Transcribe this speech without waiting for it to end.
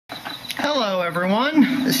Hello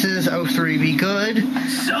everyone, this is O3Be Good,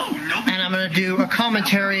 and I'm going to do a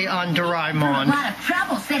commentary on Doraemon. A lot of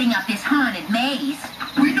trouble setting up this haunted maze.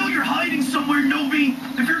 We know you're hiding somewhere, Nobi.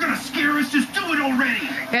 If you're going to scare us, just do it already.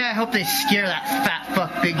 Yeah, I hope they scare that fat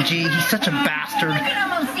fuck Big G. He's such a bastard. I can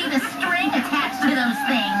almost see the string attached to those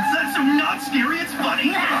things. That's so not scary, it's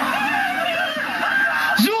funny.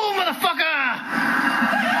 Zoom, motherfucker!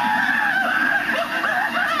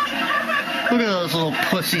 Look at those little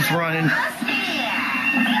pussies running.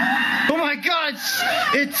 Oh my god,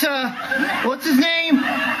 it's what's his name?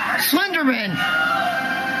 Slenderman.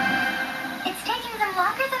 It's taking them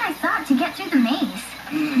longer than I thought to get through the maze.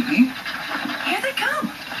 Here they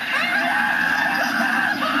come.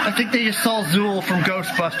 I think they just saw Zool from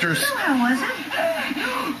Ghostbusters. Where was it?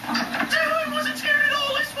 I wasn't scared at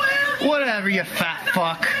all, I swear. Whatever, you fat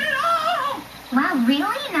fuck. Wow,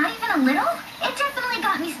 really? Not even a little? It definitely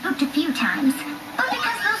got me spooked a few times. But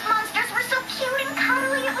because those monsters were so cute and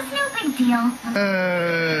cuddly, it was no big deal.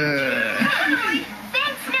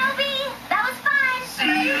 Thanks, Nobi. That was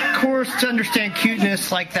fun. Of course, to understand cuteness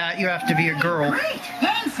like that, you have to be a girl. Great.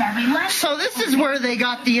 Thanks, everyone. So this is where they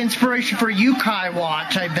got the inspiration for Yukai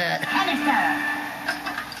Watch, I bet.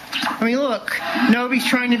 I mean, look. Nobi's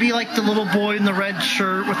trying to be like the little boy in the red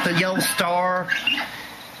shirt with the yellow star.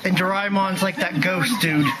 And Doraemon's like that ghost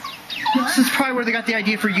dude. This is probably where they got the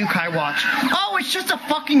idea for Yukai Watch. Oh, it's just a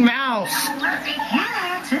fucking mouse.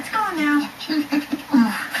 Relax, it's gone now.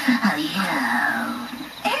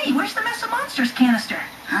 Hey, where's the Mess of Monsters canister?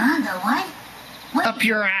 Huh? The what? What? Up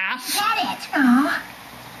your ass. Get it. Oh,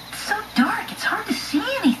 it's so dark, it's hard to see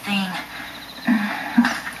anything.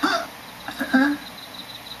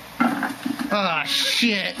 Oh,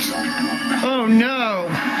 shit. Oh, no.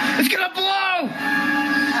 It's gonna blow!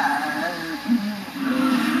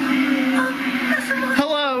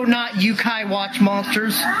 Hello, not Yukai Watch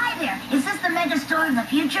monsters. Hi there. Is this the mega store of the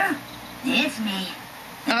future? It's me.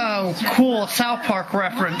 Oh, cool. South Park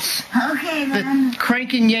reference. Okay, then. The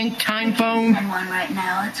crank and yank time phone. And one right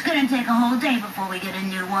now. It's gonna take a whole day before we get a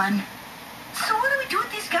new one. So what do we do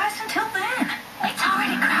with these guys until then? It's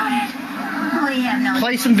already crowded. We have no...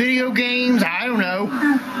 Play some video games. I don't know.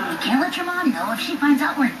 You can't let your mom know if she finds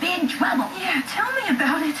out we're in big trouble. Yeah, tell me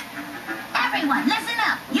about it. Everyone, listen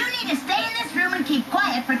up. You need to stay in this room and keep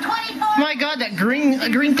quiet for 24... My god, that green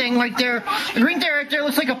thing right there. The green thing right there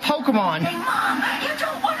looks like a Pokemon. Hey, Mom, you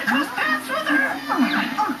don't want to cross paths with her.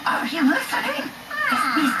 Are you listening? This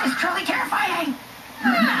beast is truly terrifying.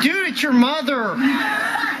 Dude, it's your mother.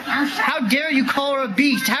 How How dare you call her a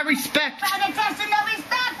beast? Have respect. Found a test in Nobi's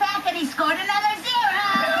backpack and he scored another 0.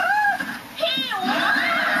 He won.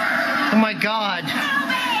 Oh my god.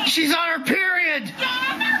 She's on her period.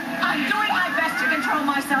 I'm doing my best to control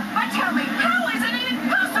myself, but tell me, how is it even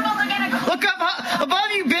possible to get a... Look up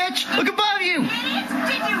above you, bitch. Look above you. Idiots,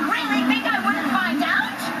 did you really think I wouldn't find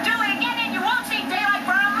out? Do it again and you won't see daylight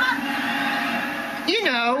for a month. You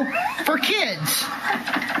know, for kids.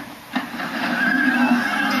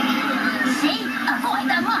 See? Avoid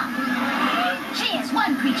the mom. She is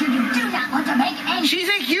one creature you do not want to make angry. She's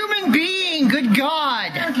a human being. Good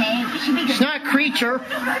God. Okay, we should be good. She's not a creature.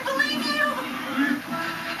 I believe you.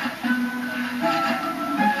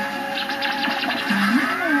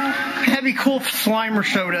 That'd be cool if Slimer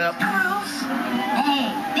showed up.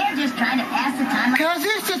 Hey, they're just trying to pass the time. Cause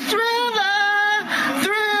it's a thriller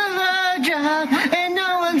job, and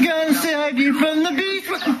no one's gonna save you from the beast.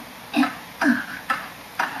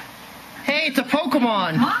 Hey, it's a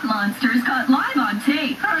Pokemon. Swamp Monsters caught live on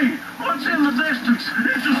tape. Hey, what's in the distance?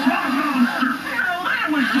 It's a swamp monster. Well, that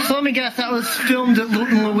was... So let me guess, that was filmed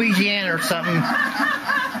in Louisiana or something.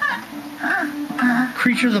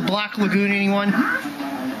 Creature of the Black Lagoon, anyone?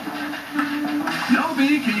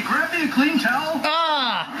 Nobi, can you grab me a clean towel?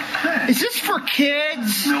 Is this for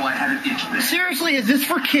kids? No, I had an itch there. Seriously, is this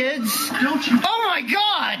for kids? Don't you... Oh my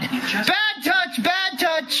god! Bad touch, bad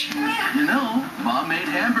touch! You know, Mom made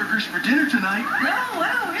hamburgers for dinner tonight. Oh,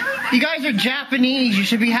 wow, really? You guys are Japanese, you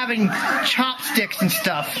should be having chopsticks and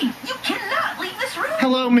stuff. You cannot leave this room.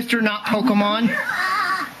 Hello, Mr. Not Pokemon.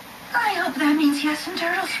 I hope that means yes in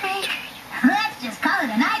turtle speak. Let's just call it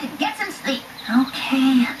a night and get some sleep.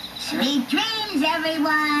 Okay. Sweet dreams,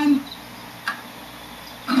 everyone.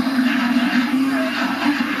 Man,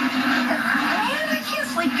 I can't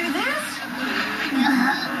sleep through this.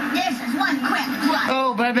 This is one quick flush.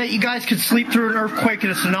 Oh, but I bet you guys could sleep through an earthquake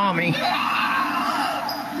and a tsunami.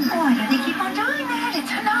 Why do they keep on doing that?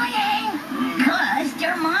 It's annoying. 'Cause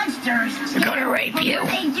they're monsters. They're gonna rape you.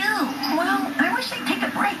 They do. Well, I wish they'd take a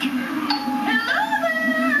break. Hello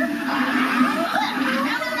there.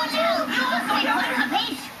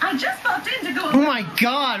 I just popped in to go. Oh my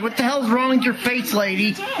god, God, what the hell's wrong with your face, lady?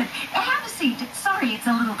 You did. Have a seat. Sorry, it's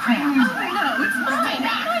a little cramped. Oh, no, it's fine.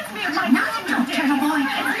 That reminds me of my cousin, Turtle Boy.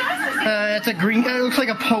 It's nice. It's a green, it looks like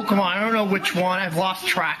a Pokemon. I don't know which one. I've lost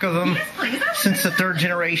track of them Yes, please. since the 3rd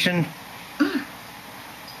generation.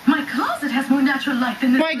 My closet has more natural light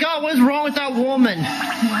than this. My God, what is wrong with that woman?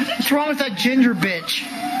 Why did What's wrong with that ginger bitch?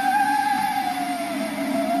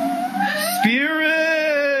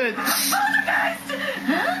 Spirits!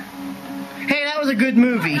 Huh? Hey, that was a good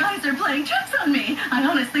movie. My eyes are playing tricks on me. I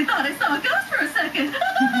honestly thought I saw a ghost for a second.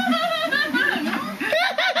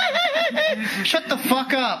 Shut the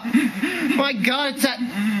fuck up. My God, it's that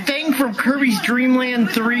thing from Kirby's Dream Land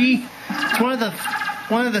 3. It's one of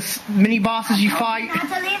the mini bosses you fight. Not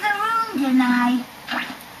to leave the room tonight.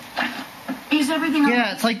 Is everything okay?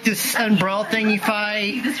 Yeah, it's like this umbrella thing you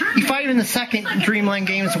fight. You fight him in the 2nd Dreamland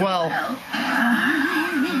game as well.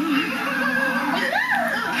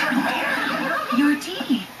 Your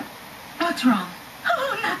tea. What's wrong?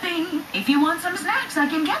 Oh, nothing. If you want some snacks, I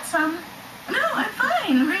can get some. No, I'm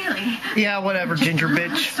fine, really. Yeah, whatever, ginger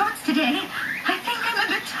bitch. Sorts today. I think I'm a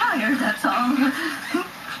bit tired, that's all.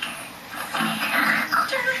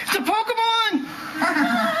 It's a Pokemon!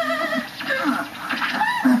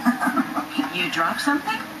 You dropped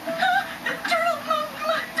something?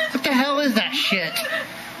 What the hell is that shit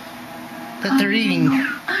that they're eating?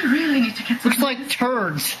 I really need to get some. Looks like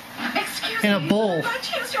turds Excuse in a me. bowl. I'd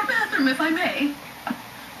use your bathroom if I may.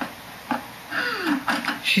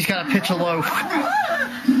 She's got a pitch of loaf.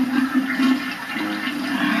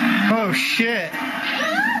 Oh shit.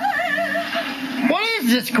 What is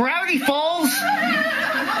this? Gravity Falls? There's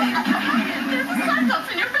a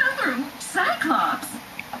Cyclops in your bathroom. Cyclops?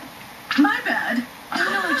 My bad.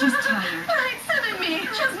 I'm just tired. Right, silly me.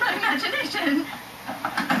 Just my imagination.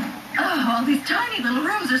 Oh, all these tiny little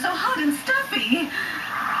rooms are so hot and stuffy.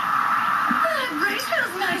 That breeze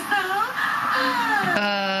feels nice, though.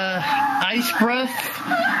 Ice breath?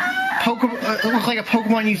 It looks like a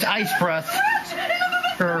Pokemon used ice breath.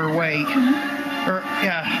 Or wait. Or,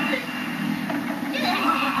 yeah.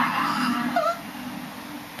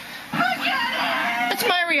 That's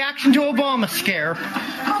my reaction to Obama scare.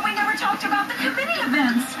 Oh, we never talked about the committee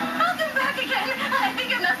events. I'll come back again. I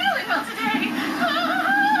think I'm not feeling well today.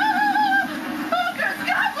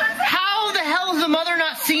 How the hell is the mother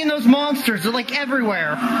not seeing those monsters? They're like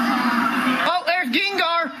everywhere. Oh, there's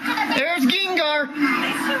Gengar! There's Gengar!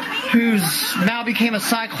 Who's now became a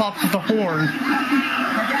Cyclops with a horn. They'll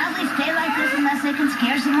probably stay like this unless they can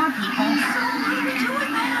scare some more people.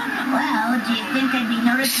 Well, do you think they'd be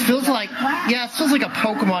noticed? It feels like, yeah, it feels like a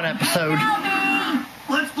Pokemon episode.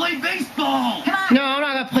 Let's play baseball! Come on. No, I'm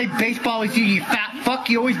not gonna play baseball with you, you fat fuck.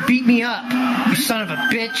 You always beat me up, you son of a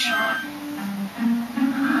bitch.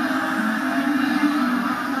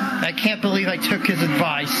 I can't believe I took his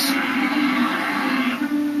advice.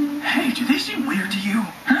 Hey, do they seem weird to you?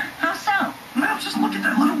 Huh? How so? Well, just look at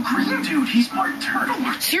that little green dude. He's part turtle.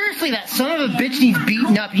 Seriously, that son of a bitch needs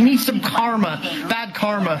beaten up. He needs some karma. Bad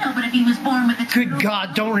karma. No, but if he was born with a Good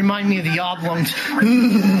God, don't remind me of the oblongs.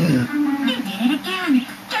 You did it again.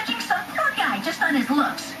 Judging some poor guy just on his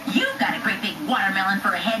looks. You've got a great big watermelon for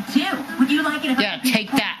a head, too. Would you like it if Yeah,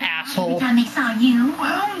 take that, every asshole. time they saw you?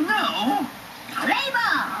 Well, no. Play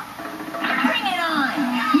ball! Bring it on!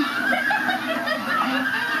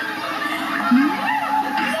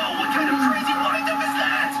 Whoa, what kind of crazy wind-up is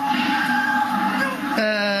that?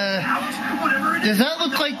 Out, whatever it is. Does that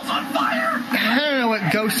look like... It's on fire. I don't know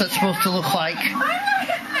what ghost that's supposed to look like. I'm not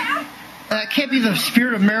hitting that! That can't be the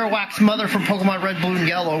spirit of Marowak's mother from Pokemon Red, Blue, and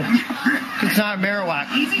Yellow. It's not a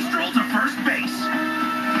Marowak. Easy stroll to first base.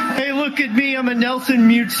 Hey, look at me. I'm a Nelson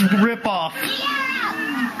Mutes ripoff.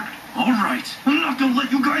 All right, I'm not gonna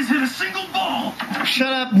let you guys hit a single ball.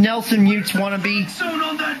 Shut up, Nelson Mutes wannabe. Soon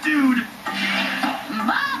on that dude.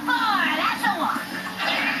 Ball four! That's a walk!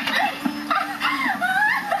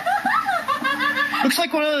 Looks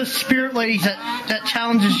like one of those spirit ladies that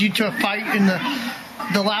challenges you to a fight in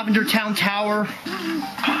the Lavender Town Tower.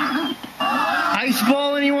 Ice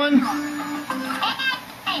ball, anyone?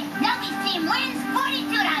 Hey, Nobi's team wins 42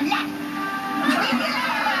 to nothing.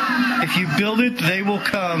 If you build it, they will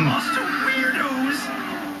come. Lost to weirdos.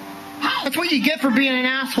 That's what you get for being an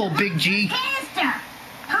asshole, Big G. Canister!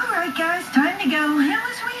 All right, guys, time to go. It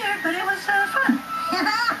was weird, but it was fun.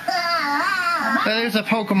 There's a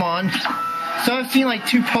Pokemon. So I've seen like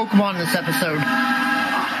 2 Pokemon in this episode.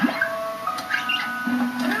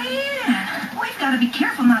 Man, we've got to be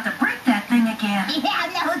careful not to break that thing again. Yeah,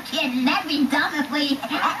 no kidding. That'd be dumb if we...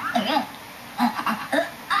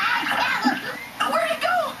 Where'd it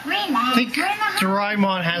go? Relax. Think We're in the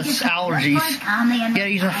Doraemon has allergies. Yeah,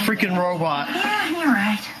 he's a freaking robot. Yeah, you're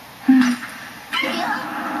right.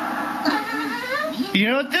 You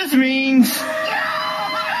know what this means?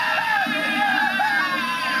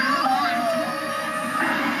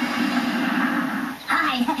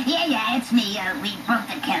 Hi, yeah, it's me. We broke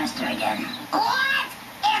the canister again. What?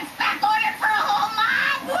 It's back ordered for a whole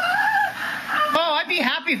month? Oh, I'd be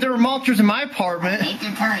happy if there were monsters in my apartment. I hate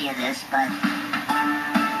to tell you this, but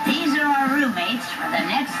these are our roommates for the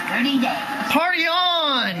next 30 days. Party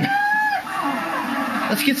on!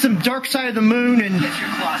 Let's get some Dark Side of the Moon and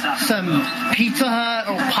some Pizza Hut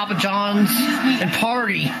or Papa John's and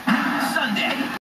party.